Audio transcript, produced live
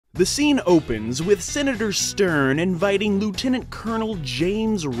The scene opens with Senator Stern inviting Lieutenant Colonel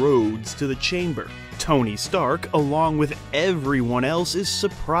James Rhodes to the chamber. Tony Stark, along with everyone else, is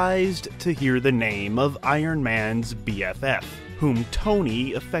surprised to hear the name of Iron Man's BFF, whom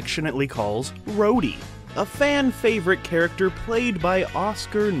Tony affectionately calls Rhodey, a fan-favorite character played by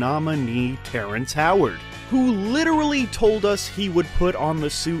Oscar nominee Terrence Howard, who literally told us he would put on the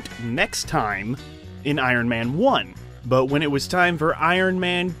suit next time in Iron Man 1. But when it was time for Iron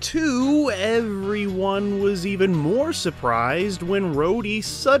Man 2, everyone was even more surprised when Rhodey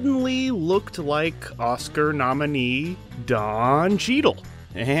suddenly looked like Oscar nominee Don Cheadle.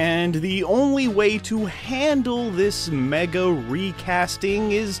 And the only way to handle this mega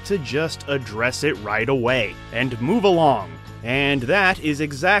recasting is to just address it right away and move along. And that is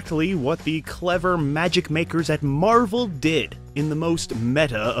exactly what the clever magic makers at Marvel did in the most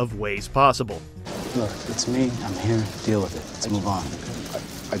meta of ways possible. Look, it's me. I'm here. Deal with it. Let's move on.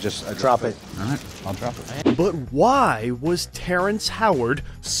 I drop it. All right, I'll drop it. But why was Terrence Howard,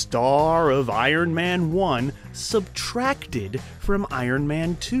 star of Iron Man 1, subtracted from Iron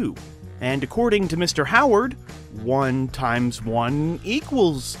Man 2? And according to Mr. Howard, 1 times 1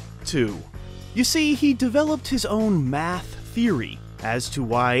 equals 2. You see, he developed his own math theory as to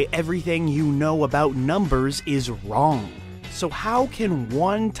why everything you know about numbers is wrong. So how can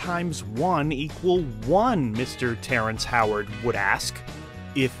 1 times 1 equal 1, Mr. Terrence Howard would ask.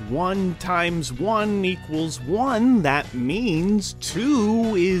 If 1 times 1 equals 1, that means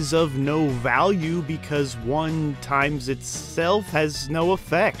 2 is of no value because 1 times itself has no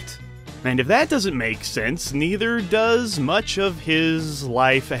effect. And if that doesn't make sense, neither does much of his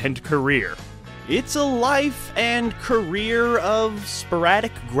life and career. It's a life and career of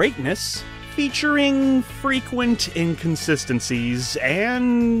sporadic greatness, featuring frequent inconsistencies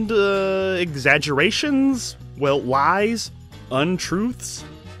and, exaggerations, well, lies, untruths.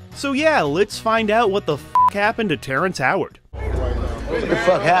 So yeah, let's find out what the f*** happened to Terrence Howard. What the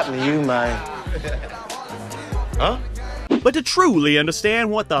fuck happened to you, man? Huh? But to truly understand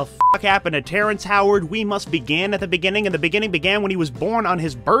what the f*** happened to Terrence Howard, we must begin at the beginning, and the beginning began when he was born on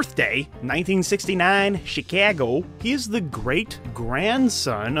his birthday, 1969, Chicago. He is the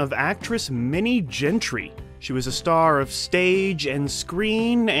great-grandson of actress Minnie Gentry. She was a star of stage and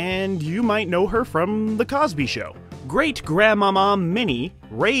screen, and you might know her from The Cosby Show. Great-grandmama Minnie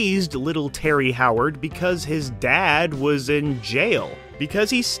raised little Terry Howard because his dad was in jail,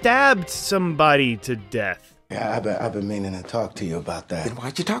 because he stabbed somebody to death. Yeah, I've been meaning to talk to you about that. Then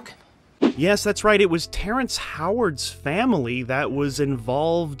why'd you talk? Yes, that's right, it was Terrence Howard's family that was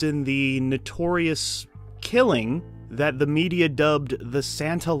involved in the notorious killing that the media dubbed the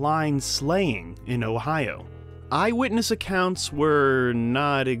Santa Line slaying in Ohio. Eyewitness accounts were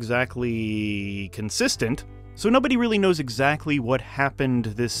not exactly consistent, so nobody really knows exactly what happened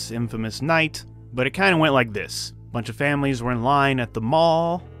this infamous night, but it kind of went like this. A bunch of families were in line at the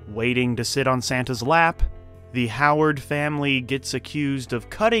mall, waiting to sit on Santa's lap. The Howard family gets accused of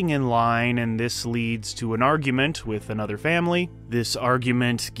cutting in line, and this leads to an argument with another family. This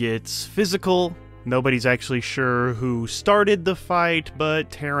argument gets physical. Nobody's actually sure who started the fight,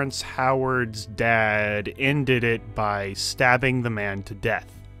 but Terrence Howard's dad ended it by stabbing the man to death.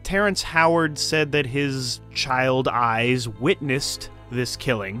 Terrence Howard said that his child eyes witnessed this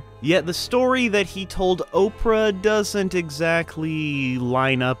killing, yet the story that he told Oprah doesn't exactly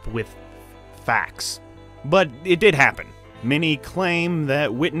line up with facts. But it did happen. Many claim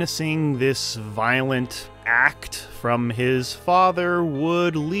that witnessing this violent act from his father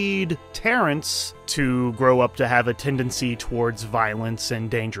would lead Terrence to grow up to have a tendency towards violence and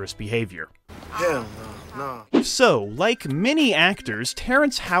dangerous behavior. Hell no. So, like many actors,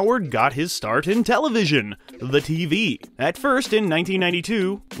 Terrence Howard got his start in television, the TV. At first in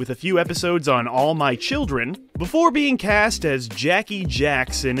 1992, with a few episodes on All My Children, before being cast as Jackie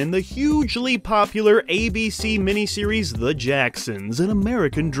Jackson in the hugely popular ABC miniseries The Jacksons, An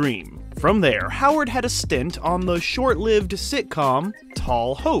American Dream. From there, Howard had a stint on the short-lived sitcom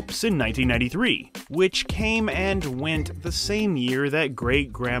Tall Hopes in 1993, which came and went the same year that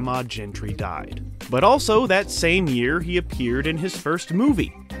great-grandma Gentry died. But also that same year he appeared in his first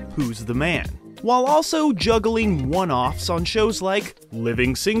movie, Who's the Man?, while also juggling one-offs on shows like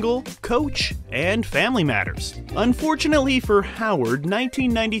Living Single, Coach, and Family Matters. Unfortunately for Howard,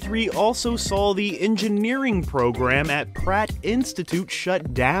 1993 also saw the engineering program at Pratt Institute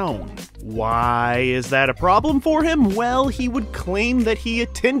shut down. Why is that a problem for him? Well, he would claim that he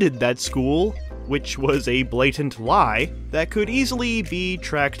attended that school, which was a blatant lie that could easily be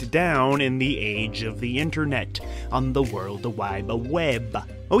tracked down in the age of the internet, on the World Wide Web.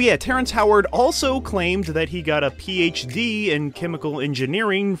 Oh yeah, Terrence Howard also claimed that he got a PhD in chemical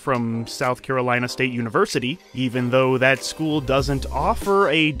engineering from South Carolina State University, even though that school doesn't offer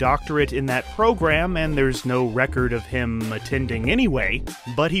a doctorate in that program and there's no record of him attending anyway.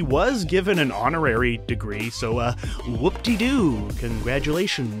 But he was given an honorary degree, so whoop-de-doo.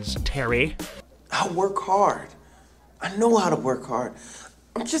 Congratulations, Terry. I work hard. I know how to work hard.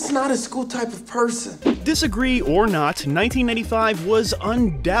 I'm just not a school type of person. Disagree or not, 1995 was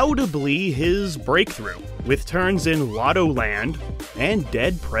undoubtedly his breakthrough, with turns in Lotto Land and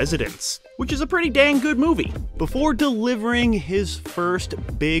Dead Presidents, which is a pretty dang good movie, before delivering his first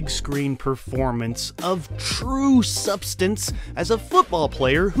big screen performance of true substance as a football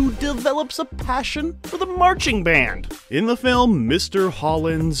player who develops a passion for the marching band. In the film Mr.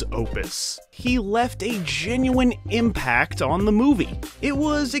 Holland's Opus, he left a genuine impact on the movie. It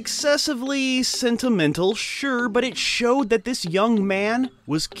was excessively sentimental, sure, but it showed that this young man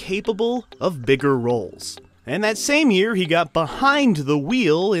was capable of bigger roles. And that same year, he got behind the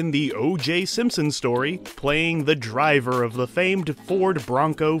wheel in the O.J. Simpson story, playing the driver of the famed Ford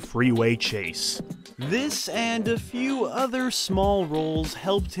Bronco freeway chase. This and a few other small roles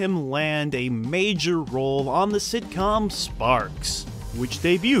helped him land a major role on the sitcom Sparks, which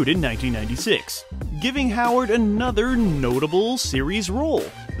debuted in 1996, giving Howard another notable series role.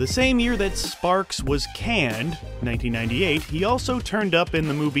 The same year that Sparks was canned, 1998, he also turned up in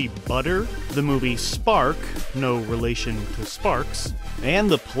the movie Butter, the movie Spark, no relation to Sparks, and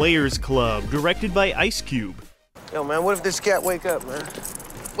The Players Club, directed by Ice Cube. Yo, man, what if this cat wake up, man?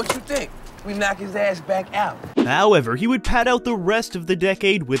 What you think? We knock his ass back out. However, he would pad out the rest of the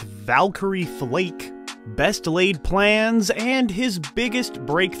decade with Valkyrie Flake, Best Laid Plans, and his biggest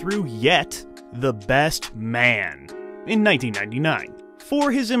breakthrough yet, The Best Man, in 1999.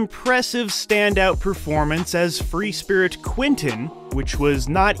 For his impressive standout performance as Free Spirit Quentin, which was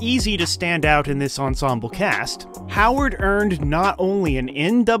not easy to stand out in this ensemble cast, Howard earned not only an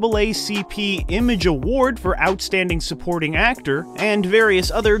NAACP Image Award for Outstanding Supporting Actor and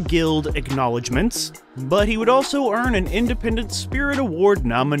various other Guild acknowledgements, but he would also earn an Independent Spirit Award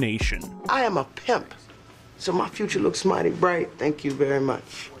nomination. I am a pimp, so my future looks mighty bright. Thank you very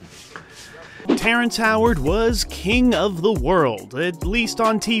much. Terrence Howard was king of the world, at least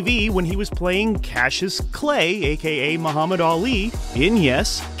on TV when he was playing Cassius Clay, aka Muhammad Ali, in,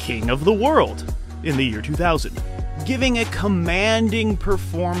 yes, King of the World, in the year 2000, giving a commanding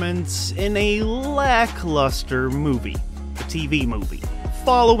performance in a lackluster movie, a TV movie.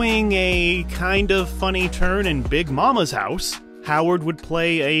 Following a kind of funny turn in Big Mama's House, Howard would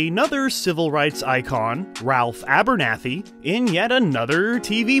play another civil rights icon, Ralph Abernathy, in yet another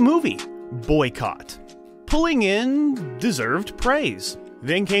TV movie, Boycott, pulling in deserved praise.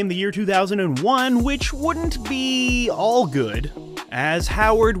 Then came the year 2001, which wouldn't be all good, as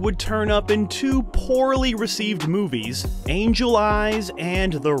Howard would turn up in two poorly received movies, Angel Eyes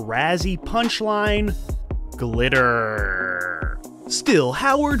and the Razzie punchline, Glitter. Still,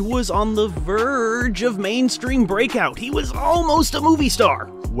 Howard was on the verge of mainstream breakout. He was almost a movie star,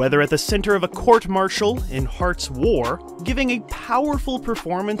 whether at the center of a court-martial in Heart's War, giving a powerful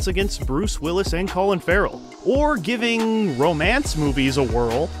performance against Bruce Willis and Colin Farrell, or giving romance movies a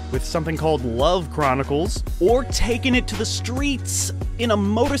whirl with something called Love Chronicles, or taking it to the streets in a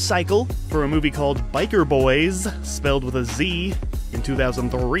motorcycle for a movie called Biker Boys, spelled with a Z, in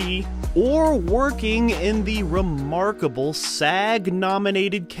 2003, or working in the remarkable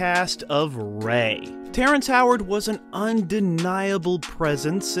SAG-nominated cast of Ray. Terrence Howard was an undeniable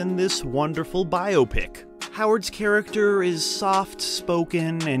presence in this wonderful biopic. Howard's character is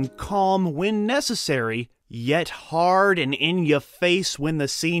soft-spoken and calm when necessary, yet hard and in-your-face when the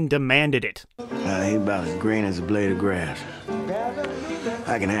scene demanded it. He about as green as a blade of grass.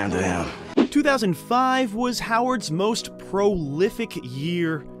 I can handle him. 2005 was Howard's most prolific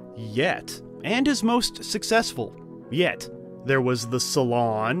year yet, and his most successful yet. There was The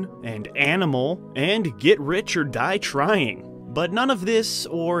Salon, and Animal, and Get Rich or Die Tryin'. But none of this,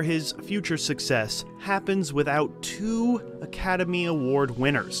 or his future success, happens without two Academy Award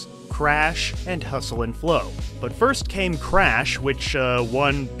winners, Crash and Hustle and Flow. But first came Crash, which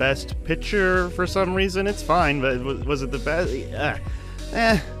won Best Picture for some reason. It's fine, but was it the best?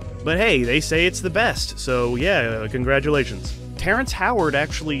 But hey, they say it's the best, so yeah, congratulations. Terrence Howard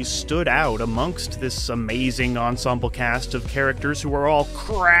actually stood out amongst this amazing ensemble cast of characters who are all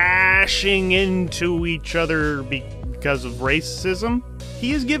crashing into each other because of racism.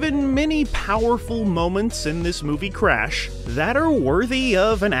 He is given many powerful moments in this movie Crash that are worthy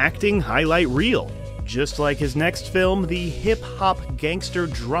of an acting highlight reel. just like his next film, the hip-hop gangster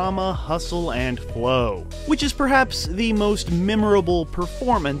drama Hustle and Flow, which is perhaps the most memorable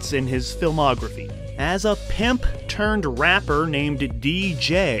performance in his filmography. As a pimp-turned-rapper named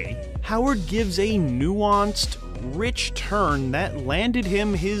DJ, Howard gives a nuanced, rich turn that landed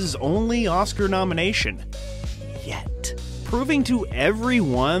him his only Oscar nomination. Yet. Proving to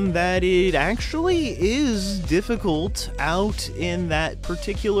everyone that it actually is difficult out in that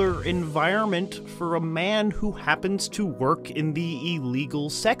particular environment for a man who happens to work in the illegal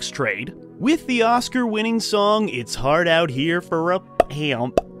sex trade, with the Oscar-winning song It's Hard Out Here for a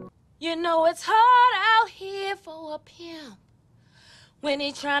Pimp. You know it's hard out here for a pimp when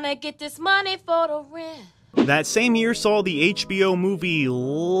he tryna get this money for the rent. That same year saw the HBO movie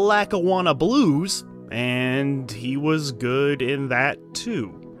Lackawanna Blues, and he was good in that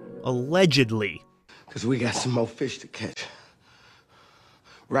too. Allegedly. Because we got some more fish to catch.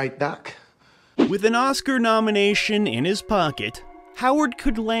 Right, Doc? With an Oscar nomination in his pocket, Howard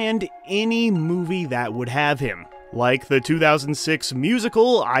could land any movie that would have him. Like the 2006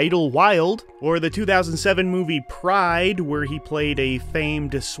 musical Idlewild, or the 2007 movie Pride, where he played a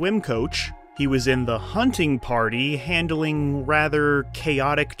famed swim coach. He was in The Hunting Party, handling rather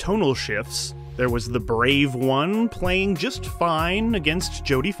chaotic tonal shifts. There was The Brave One, playing just fine against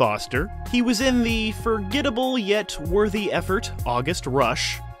Jodie Foster. He was in the forgettable yet worthy effort August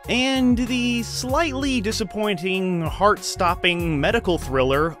Rush, and the slightly disappointing, heart-stopping medical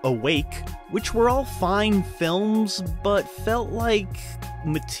thriller Awake, which were all fine films, but felt like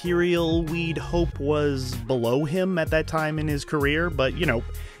material we'd hope was below him at that time in his career, but, you know,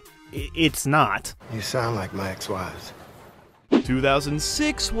 it's not. You sound like my ex-wives.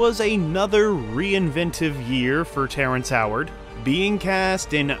 2006 was another reinventive year for Terrence Howard, being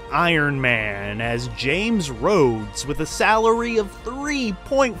cast in Iron Man as James Rhodes with a salary of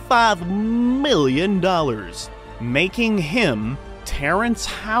 $3.5 million, making him, Terrence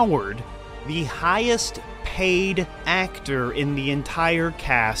Howard, the highest paid actor in the entire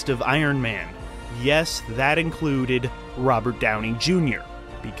cast of Iron Man. Yes, that included Robert Downey Jr.,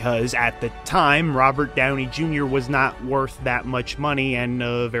 because at the time, Robert Downey Jr. was not worth that much money and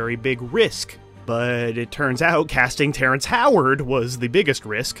a very big risk. But it turns out casting Terrence Howard was the biggest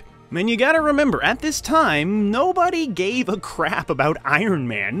risk. And you gotta remember, at this time, nobody gave a crap about Iron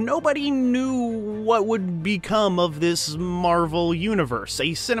Man. Nobody knew what would become of this Marvel universe.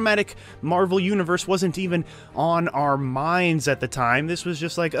 A cinematic Marvel universe wasn't even on our minds at the time. This was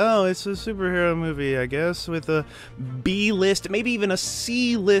just like, oh, it's a superhero movie, I guess, with a B-list, maybe even a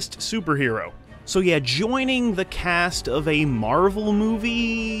C-list superhero. So yeah, joining the cast of a Marvel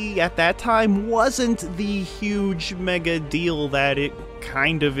movie at that time wasn't the huge mega deal that it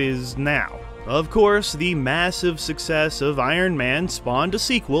kind of is now. Of course, the massive success of Iron Man spawned a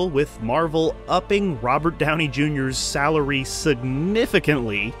sequel, with Marvel upping Robert Downey Jr.'s salary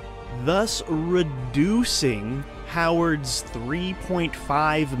significantly, thus reducing Howard's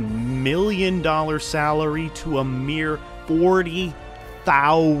 $3.5 million salary to a mere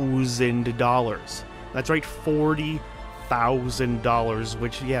 $40,000. That's right, $40,000,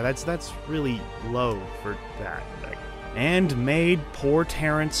 which, yeah, that's really low for that. And made poor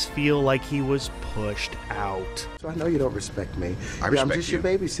Terrence feel like he was pushed out. So I know you don't respect me. I'm just your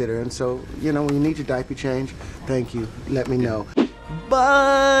babysitter, and so, you know, when you need your diaper change, thank you. Let me know.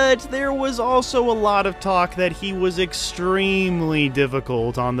 But there was also a lot of talk that he was extremely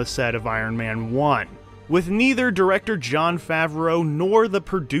difficult on the set of Iron Man 1. With neither director Jon Favreau nor the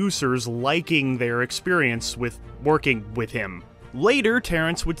producers liking their experience with working with him. Later,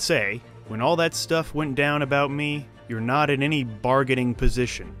 Terrence would say, "When all that stuff went down about me, you're not in any bargaining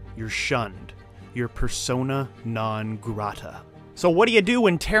position. You're shunned. You're persona non grata." So what do you do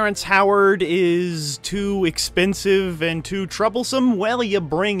when Terrence Howard is too expensive and too troublesome? Well, you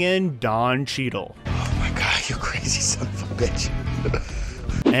bring in Don Cheadle. Oh my God, you crazy son of a bitch.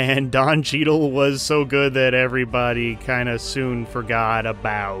 And Don Cheadle was so good that everybody kind of soon forgot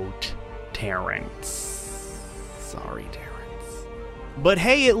about Terrence. Sorry, Terrence. But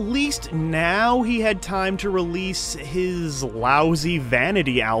hey, at least now he had time to release his lousy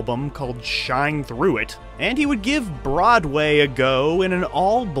vanity album called Shine Through It, and he would give Broadway a go in an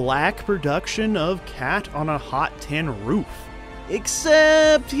all-black production of Cat on a Hot Tin Roof.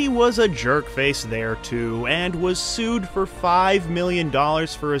 Except he was a jerkface there too, and was sued for $5 million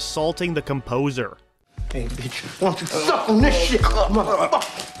for assaulting the composer. Hey, bitch, why don't you suck on this shit, motherfucker?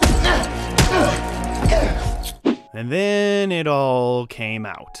 And then it all came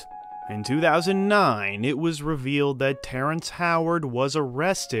out. In 2009, it was revealed that Terrence Howard was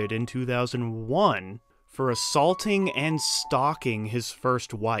arrested in 2001 for for assaulting and stalking his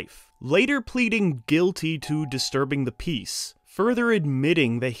first wife, later pleading guilty to disturbing the peace, further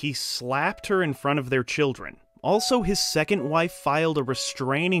admitting that he slapped her in front of their children. Also, his second wife filed a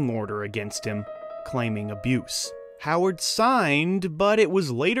restraining order against him, claiming abuse. Howard signed, but it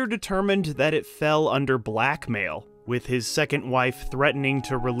was later determined that it fell under blackmail, with his second wife threatening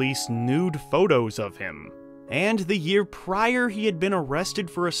to release nude photos of him. And the year prior, he had been arrested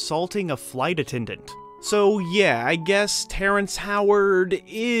for assaulting a flight attendant. So yeah, I guess Terrence Howard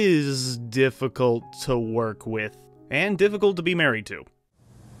is difficult to work with, and difficult to be married to.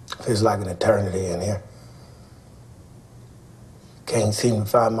 Feels like an eternity in here. Can't seem to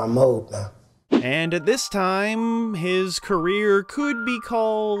find my mode now. And at this time, his career could be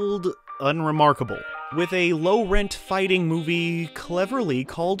called unremarkable, with a low-rent fighting movie cleverly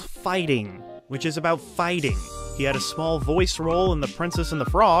called Fighting, which is about fighting. He had a small voice role in The Princess and the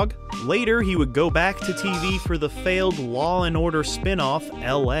Frog. Later, he would go back to TV for the failed Law & Order spin-off,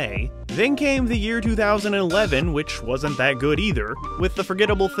 L.A. Then came the year 2011, which wasn't that good either, with the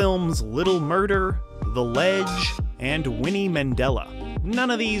forgettable films Little Murder, The Ledge, and Winnie Mandela.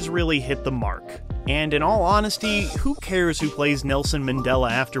 None of these really hit the mark. And in all honesty, who cares who plays Nelson Mandela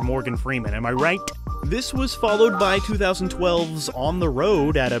after Morgan Freeman, am I right? This was followed by 2012's On the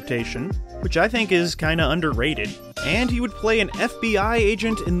Road adaptation, which I think is kinda underrated, and he would play an FBI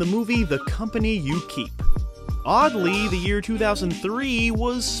agent in the movie The Company You Keep. Oddly, the year 2003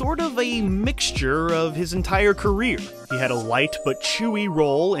 was sort of a mixture of his entire career. He had a light but chewy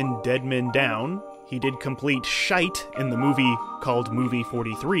role in Dead Men Down. He did complete shite in the movie called Movie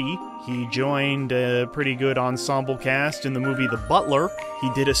 43. He joined a pretty good ensemble cast in the movie The Butler. He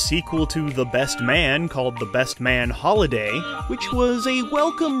did a sequel to The Best Man called The Best Man Holiday, which was a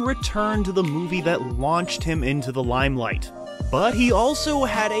welcome return to the movie that launched him into the limelight. But he also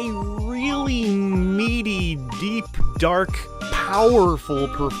had a really meaty, deep, dark, powerful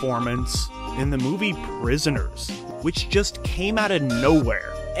performance in the movie Prisoners, which just came out of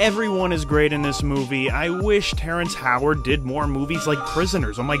nowhere. Everyone is great in this movie. I wish Terrence Howard did more movies like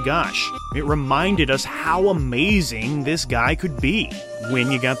Prisoners. Oh my gosh. It reminded us how amazing this guy could be when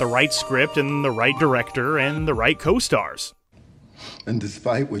you got the right script and the right director and the right co-stars. And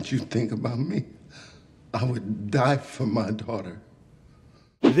despite what you think about me, I would die for my daughter.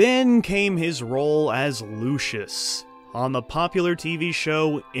 Then came his role as Lucius on the popular TV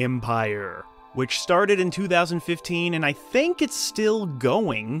show Empire, which started in 2015, and I think it's still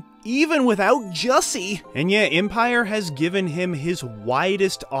going, even without Jussie. And yeah, Empire has given him his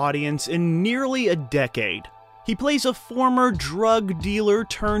widest audience in nearly a decade. He plays a former drug dealer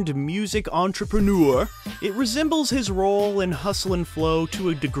turned music entrepreneur. It resembles his role in Hustle and Flow to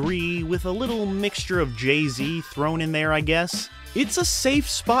a degree, with a little mixture of Jay-Z thrown in there, I guess. It's a safe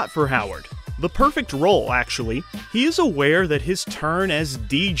spot for Howard. The perfect role, actually. He is aware that his turn as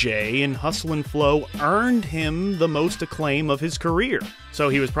DJ in Hustle and Flow earned him the most acclaim of his career. So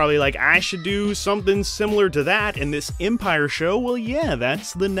he was probably like, I should do something similar to that in this Empire show. Well, yeah,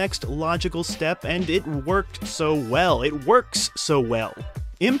 that's the next logical step, and it worked so well. It works so well.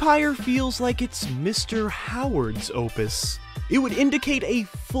 Empire feels like it's Mr. Howard's opus. It would indicate a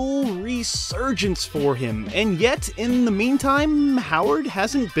full resurgence for him, and yet, in the meantime, Howard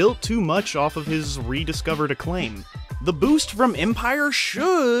hasn't built too much off of his rediscovered acclaim. The boost from Empire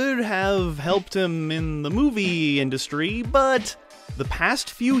should have helped him in the movie industry, but the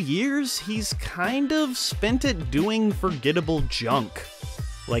past few years, he's kind of spent it doing forgettable junk,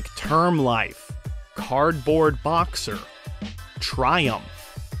 like Term Life, Cardboard Boxer, Triumph,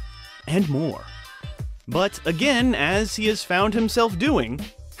 and more. But again, as he has found himself doing,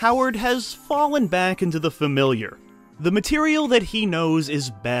 Howard has fallen back into the familiar, the material that he knows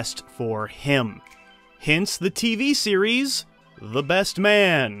is best for him. Hence the TV series, The Best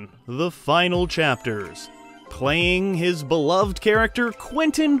Man, The Final Chapters, playing his beloved character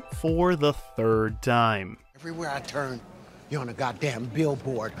Quentin for the third time. Everywhere I turn, you're on a goddamn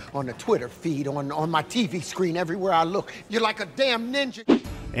billboard, on the Twitter feed, on my TV screen, everywhere I look. You're like a damn ninja.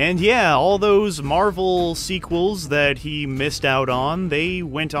 And yeah, all those Marvel sequels that he missed out on, they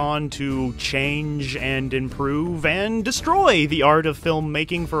went on to change and improve and destroy the art of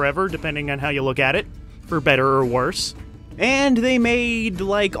filmmaking forever, depending on how you look at it, for better or worse. And they made,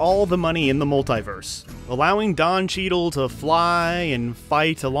 like, all the money in the multiverse, allowing Don Cheadle to fly and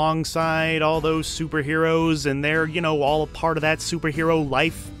fight alongside all those superheroes, and they're, you know, all a part of that superhero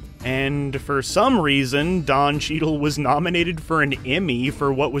life. And for some reason, Don Cheadle was nominated for an Emmy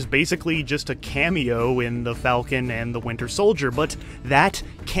for what was basically just a cameo in The Falcon and the Winter Soldier, but that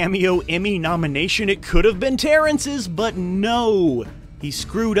cameo Emmy nomination, it could have been Terrence's, but no! He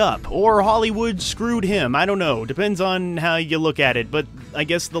screwed up, or Hollywood screwed him. I don't know. Depends on how you look at it. But I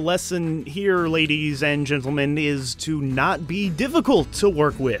guess the lesson here, ladies and gentlemen, is to not be difficult to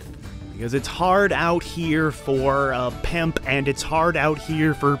work with. Because it's hard out here for a pimp, and it's hard out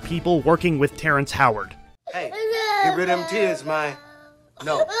here for people working with Terrence Howard. Hey, get rid of them tears, man.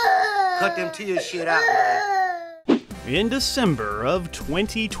 No, cut them tears shit out, man. In December of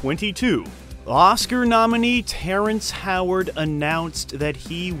 2022, Oscar nominee Terrence Howard announced that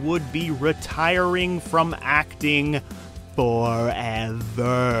he would be retiring from acting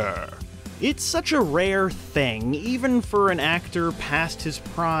forever. It's such a rare thing, even for an actor past his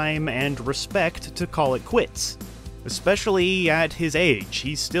prime and respect, to call it quits. Especially at his age.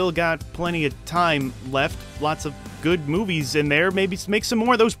 He's still got plenty of time left, lots of good movies in there. Maybe make some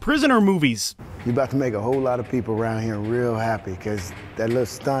more of those prisoner movies. You're about to make a whole lot of people around here real happy, because that little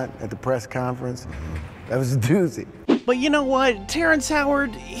stunt at the press conference, that was a doozy. But you know what? Terrence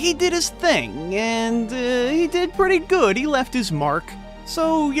Howard, he did his thing, and he did pretty good. He left his mark.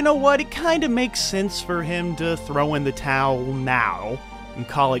 So, you know what? It kind of makes sense for him to throw in the towel now and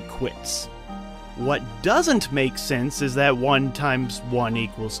call it quits. What doesn't make sense is that 1 × 1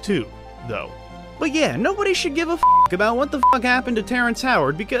 = 2, though. But yeah, nobody should give a f*** about what the fuck happened to Terrence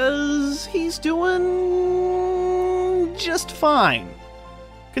Howard, because he's doing just fine.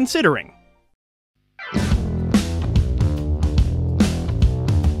 Considering.